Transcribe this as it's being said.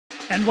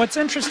And what's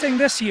interesting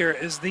this year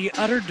is the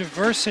utter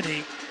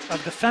diversity of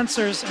the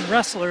fencers and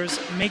wrestlers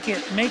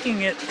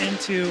making it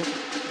into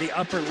the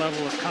upper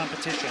level of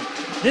competition.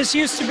 This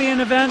used to be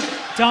an event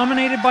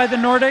dominated by the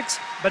Nordics,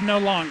 but no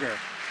longer.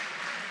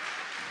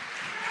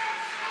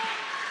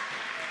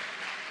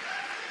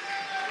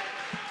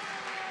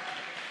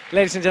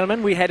 Ladies and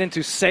gentlemen, we head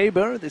into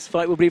Sabre. This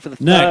fight will be for the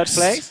third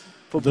place.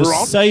 For the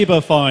bronze.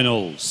 Sabre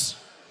finals.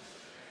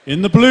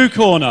 In the blue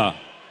corner,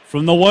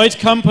 from the White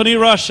Company,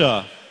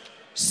 Russia,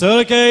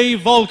 Sergei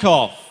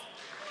Volkov.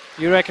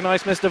 You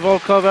recognize Mr.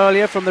 Volkov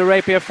earlier from the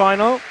Rapier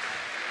final.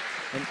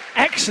 An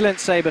excellent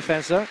sabre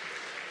fencer.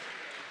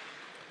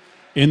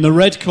 In the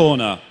red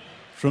corner,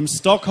 from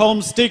Stockholm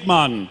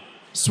Stigman,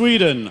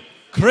 Sweden,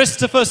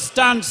 Christopher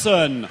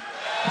Stansson.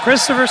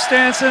 Christopher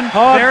Stansson,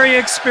 very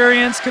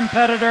experienced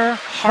competitor,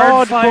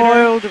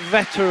 hard-boiled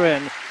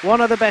veteran,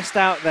 one of the best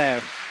out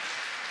there.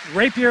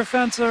 Rapier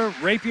fencer,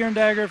 rapier and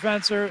dagger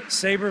fencer,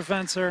 saber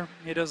fencer,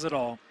 he does it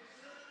all.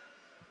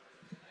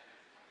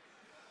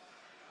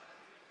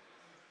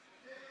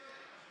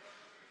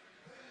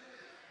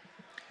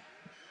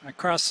 I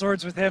crossed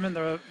swords with him in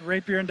the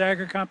rapier and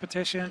dagger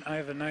competition. I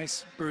have a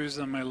nice bruise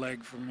on my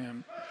leg from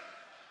him.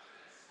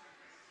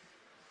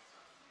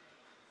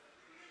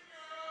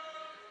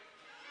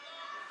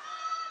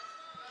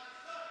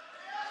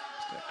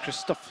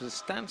 Christopher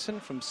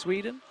Stansson from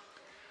Sweden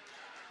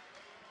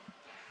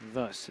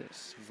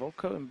versus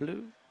Volko in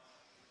blue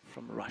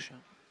from Russia.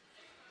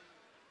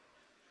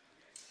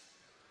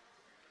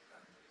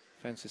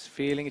 Fences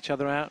feeling each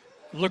other out.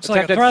 Looks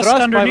like a thrust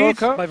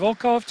underneath by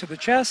Volkov to the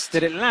chest.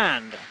 Did it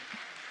land?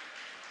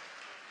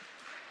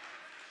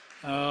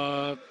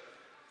 Not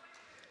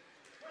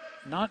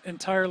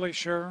entirely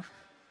sure.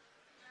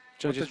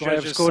 Judges might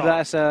have scored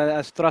that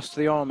as thrust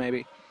to the arm,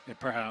 maybe. Yeah,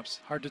 perhaps.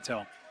 Hard to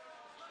tell.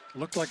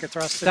 Looked like a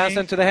thrust.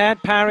 Stansson to the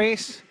head,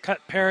 parries. Cut,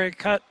 parry,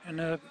 cut, and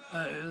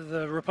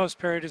the riposte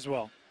parried as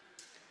well.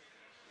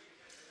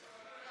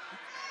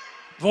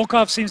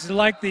 Volkov seems to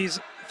like these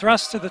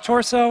thrusts to the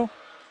torso.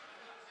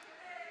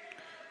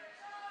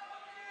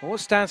 What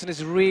Stansson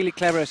is really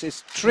clever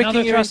is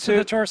tricking you into into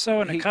the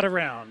torso and a cut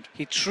around.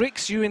 He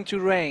tricks you into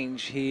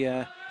range. He,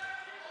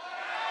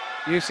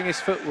 using his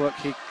footwork,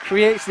 he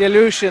creates the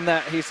illusion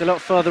that he's a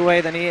lot further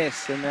away than he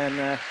is, and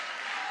then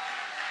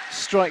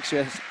strikes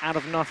you out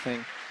of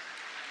nothing.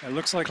 It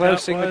looks like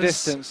closing the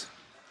distance.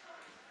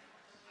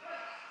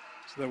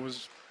 So there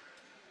was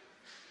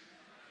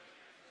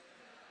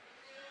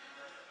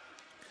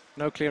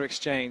no clear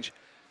exchange.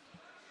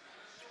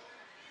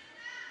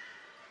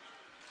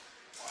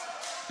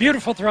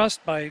 Beautiful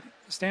thrust by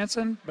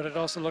Stansson, but it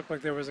also looked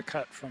like there was a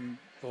cut from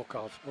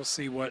Volkov. We'll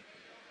see what.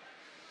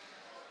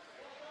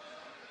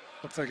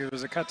 Looks like it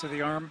was a cut to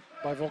the arm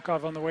by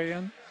Volkov on the way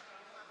in.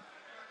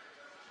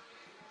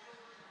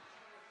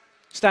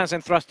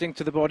 Stansson thrusting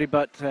to the body,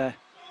 but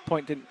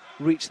point didn't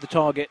reach the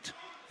target.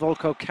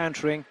 Volkov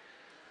countering.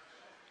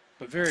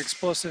 But very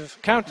explosive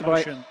counter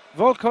motion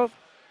by Volkov.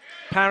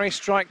 Parry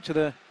strike to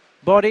the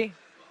body,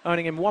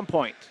 earning him 1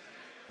 point.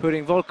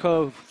 Putting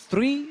Volkov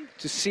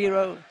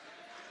 3-0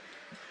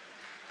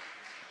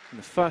 in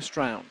the first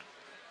round.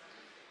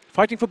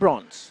 Fighting for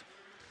bronze.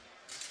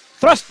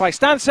 Thrust by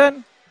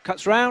Stansson,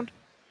 cuts round.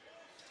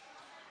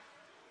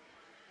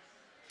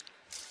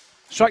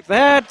 Strike to the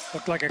head,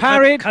 looked like a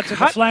parried, cut to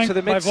the flank to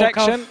the by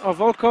midsection of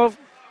Volkov.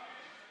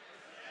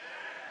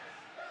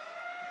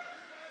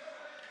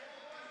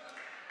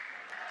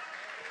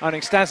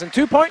 Earning Stansson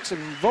 2 points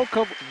and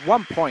Volkov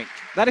 1 point.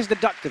 That is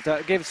deductive,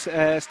 that gives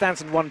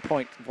Stansson 1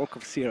 point,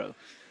 Volkov 0.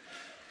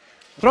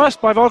 Thrust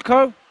by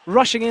Volkov,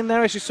 rushing in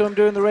there as you saw him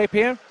doing the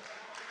rapier.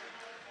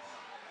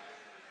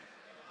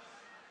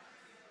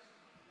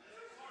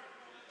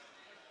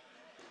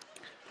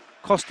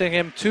 Costing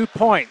him 2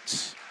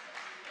 points.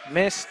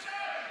 Missed.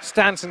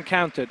 Stansson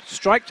countered.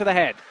 Strike to the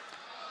head.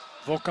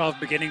 Volkov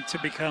beginning to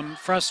become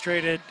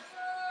frustrated,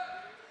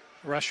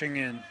 rushing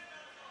in.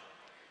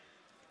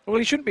 Well,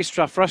 he shouldn't be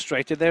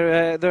frustrated.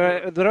 They're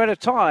at a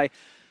tie.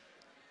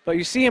 But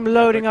you see him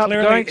loading up,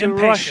 going to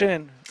rush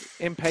in.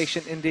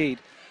 Impatient indeed.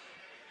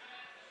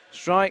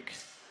 Strike.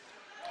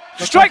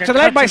 Strike to the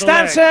leg by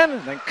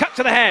Stansson, then cut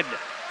to the head.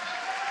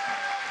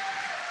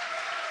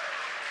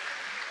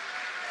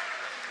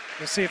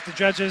 We'll see if the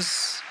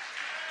judges.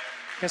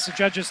 I guess the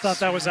judges thought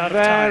that was out of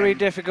time. Very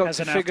difficult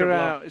to figure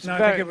out. No,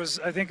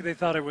 I think they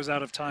thought it was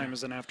out of time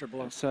as an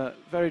afterblow. It's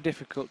very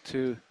difficult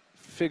to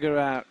figure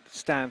out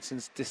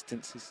Stansson's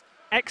distances.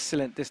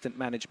 Excellent distant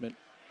management.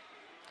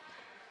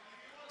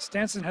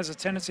 Stansson has a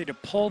tendency to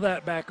pull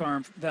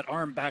that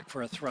arm back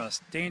for a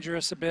thrust.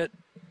 Dangerous a bit,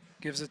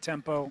 gives a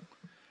tempo.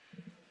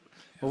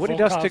 Well, what he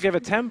does to give a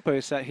tempo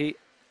is that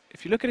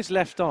if you look at his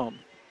left arm,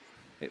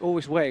 it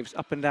always waves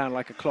up and down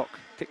like a clock.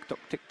 Tick-tock,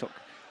 tick-tock.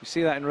 You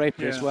see that in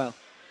rapier as well.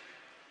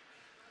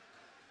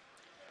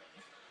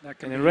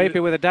 And in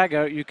rapier with a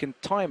dagger, you can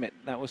time it.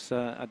 That was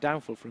a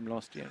downfall for him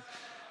last year.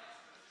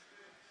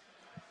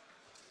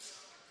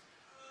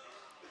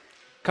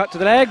 Cut to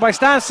the leg by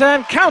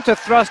Stansson. Counter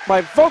thrust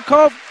by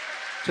Volkov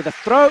to the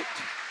throat.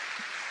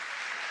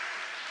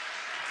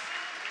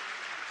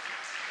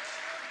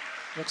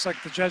 Looks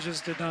like the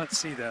judges did not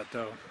see that,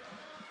 though.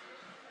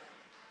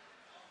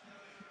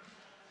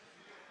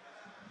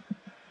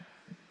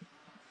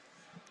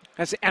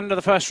 That's the end of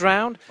the first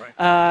round.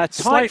 Right.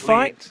 Tight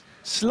fight.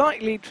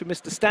 Slight lead for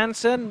Mr.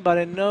 Stanson, but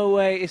in no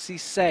way is he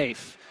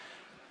safe.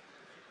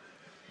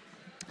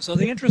 So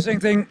the interesting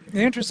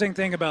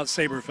thing about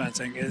saber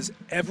fencing is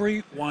every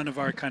one of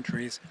our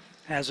countries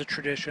has a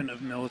tradition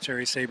of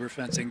military saber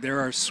fencing. There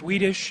are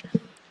Swedish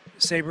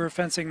saber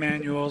fencing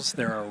manuals.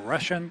 There are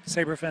Russian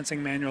saber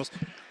fencing manuals.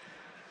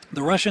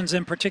 The Russians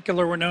in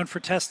particular were known for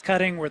test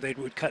cutting, where they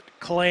would cut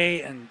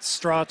clay and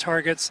straw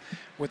targets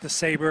with the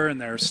saber, and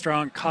their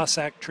strong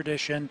Cossack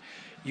tradition.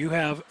 You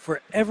have,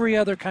 for every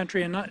other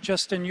country, and not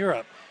just in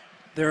Europe,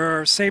 there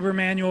are saber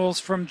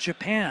manuals from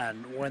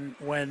Japan when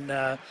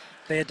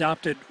they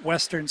adopted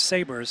Western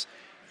sabers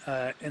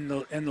in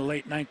the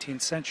late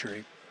 19th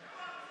century.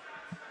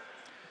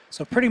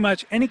 So pretty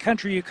much any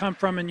country you come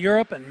from in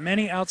Europe and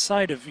many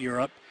outside of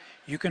Europe,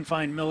 you can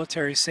find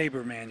military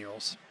saber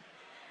manuals.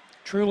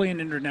 Truly an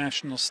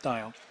international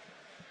style.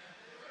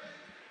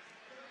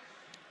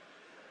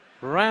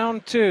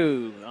 Round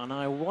 2, and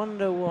I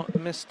wonder what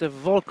Mr.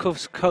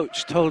 Volkov's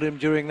coach told him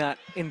during that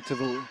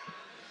interval.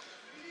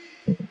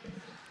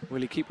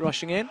 Will he keep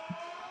rushing in?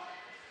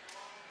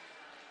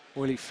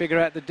 Will he figure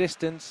out the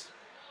distance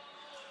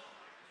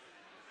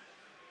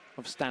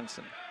of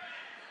Stanson?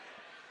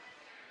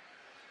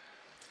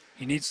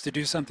 He needs to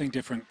do something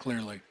different,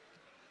 clearly.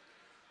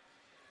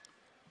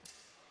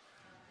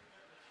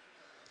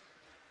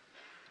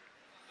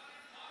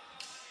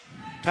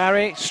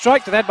 Parry,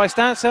 strike to the head by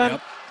Stanson.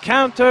 Yep.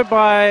 Counter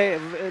by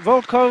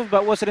Volkov,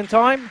 but was it in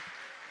time?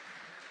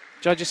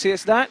 Judges see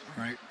it's that.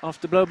 Right.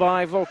 After blow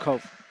by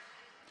Volkov.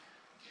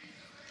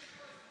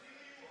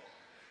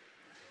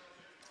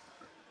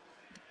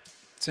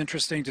 It's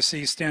interesting to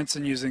see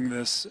Stanson using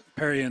this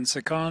parry and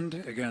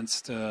second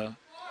against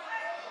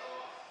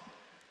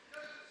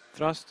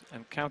thrust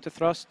and counter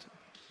thrust.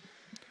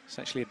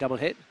 Essentially a double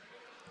hit.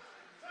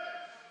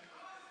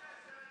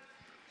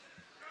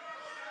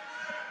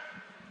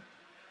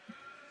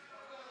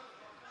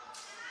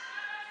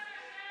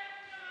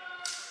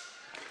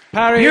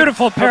 Parry.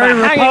 Beautiful parry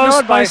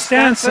riposte by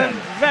Stanson.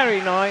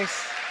 Very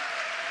nice.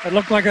 It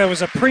looked like that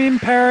was a preem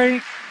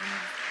parry,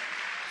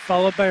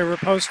 followed by a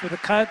riposte with a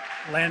cut,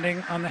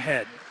 landing on the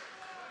head.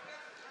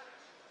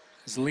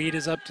 His lead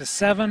is up to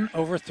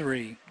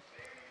 7/3.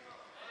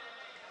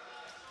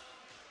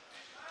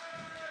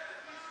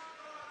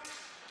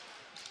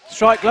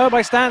 Strike low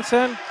by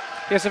Stanson.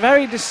 He has a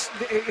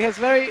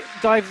very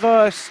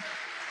diverse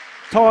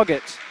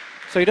target,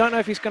 so you don't know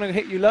if he's going to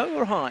hit you low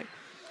or high.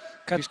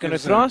 He's going to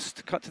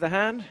thrust, cut to the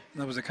hand.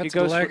 That was a cut to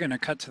the leg and a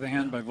cut to the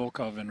hand by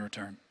Volkov in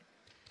return.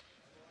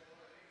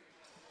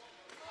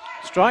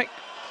 Strike.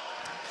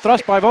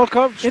 Thrust by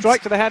Volkov.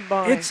 Strike to the head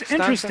by It's Stanson.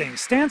 interesting.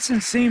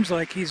 Stanson seems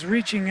like he's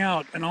reaching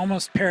out and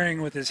almost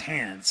parrying with his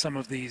hand some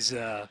of these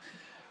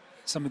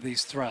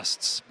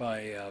thrusts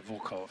by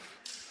Volkov.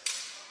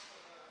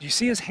 You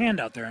see his hand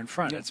out there in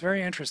front. Yeah. It's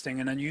very interesting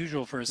and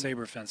unusual for a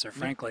saber fencer,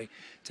 frankly,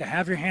 to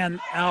have your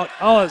hand out.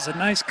 Oh, it's a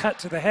nice cut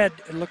to the head,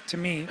 it looked to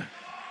me.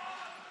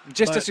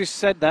 Just as you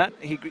said that,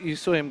 you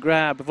saw him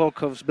grab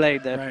Volkov's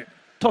blade there, right,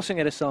 tossing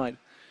it aside.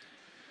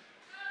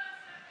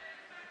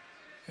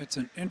 It's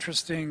an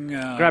interesting...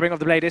 grabbing of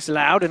the blade is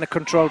allowed in a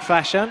controlled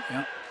fashion.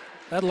 Yeah.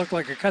 That looked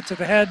like a cut to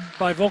the head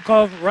by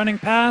Volkov running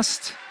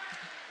past.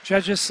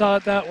 Judges saw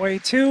it that way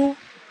too.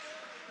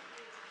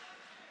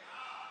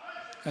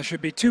 That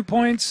should be 2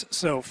 points,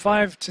 so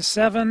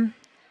 5-7.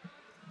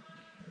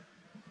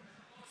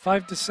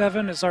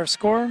 5-7 is our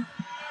score,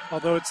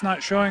 although it's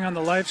not showing on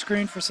the live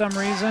screen for some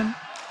reason.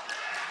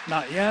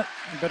 Not yet,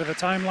 a bit of a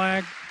time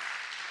lag.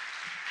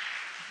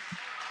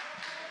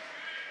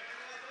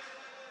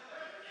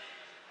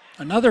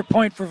 Another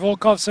point for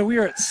Volkov, so we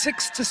are at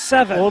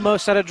 6-7.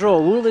 Almost at a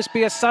draw. Will this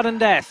be a sudden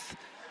death?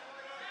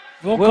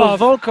 Volkov. Will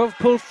Volkov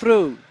pull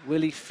through?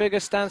 Will he figure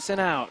Stanson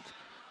out?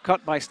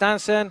 Cut by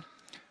Stanson.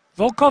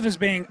 Volkov is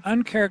being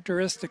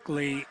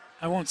uncharacteristically,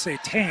 I won't say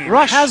tame,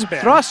 Rush, has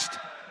been. Thrust.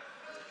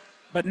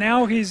 But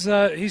now he's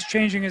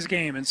changing his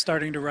game and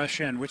starting to rush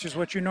in, which is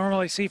what you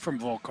normally see from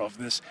Volkov,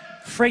 this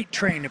freight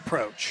train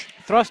approach.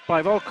 Thrust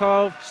by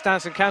Volkov,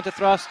 Stanson counter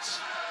thrusts.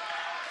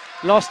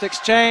 Lost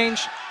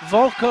exchange.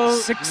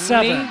 Volkov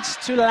 6-7. needs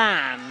to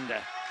land.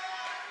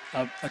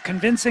 A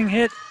convincing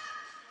hit.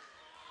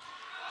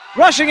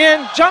 Rushing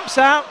in, jumps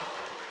out.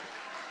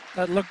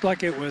 That looked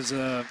like it was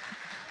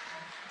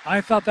I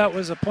thought that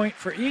was a point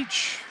for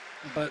each,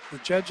 but the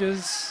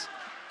judges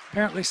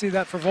apparently see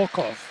that for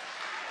Volkov.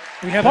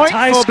 We have a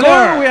tie score.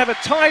 Blue. We have a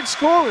tied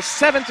score with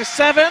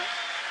 7-7.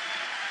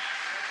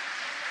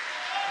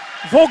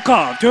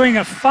 Volkov doing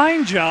a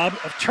fine job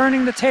of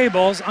turning the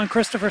tables on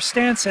Christopher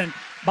Stanson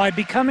by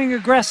becoming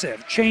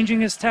aggressive, changing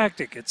his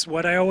tactic. It's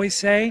what I always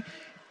say.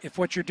 If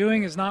what you're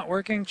doing is not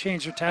working,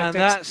 change your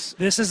tactics.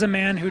 This is a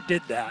man who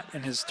did that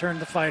and has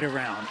turned the fight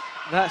around.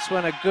 That's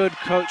when a good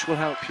coach will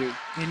help you.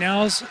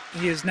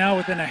 He is now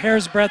within a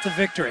hair's breadth of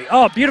victory.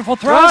 Oh, beautiful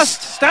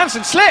thrust.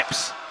 Stanson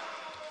slips.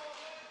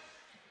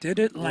 Did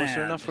it land? Was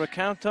there enough for a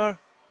counter?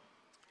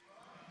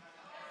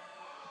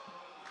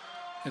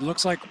 It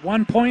looks like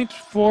 1 point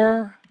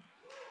for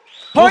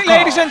Point, Volkov.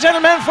 ladies and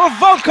gentlemen, for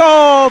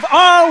Volkov,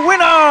 our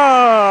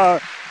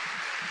winner!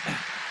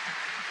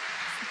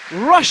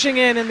 Rushing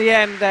in the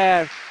end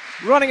there,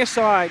 running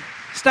aside,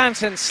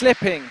 Stanson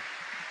slipping.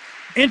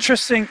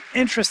 Interesting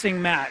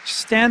match.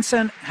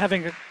 Stanson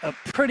having a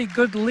pretty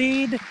good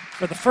lead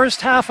for the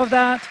first half of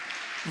that.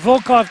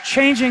 Volkov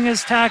changing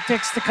his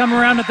tactics to come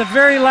around at the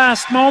very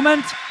last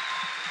moment.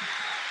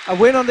 A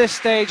win on this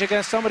stage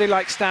against somebody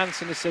like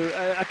Stanson is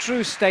a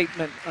true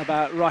statement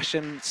about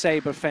Russian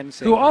saber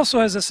fencing. Who also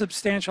has a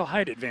substantial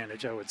height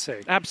advantage, I would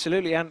say.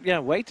 Absolutely, and yeah,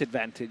 weight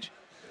advantage.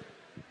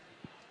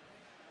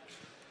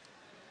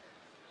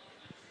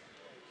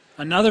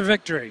 Another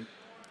victory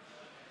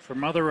for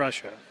Mother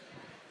Russia.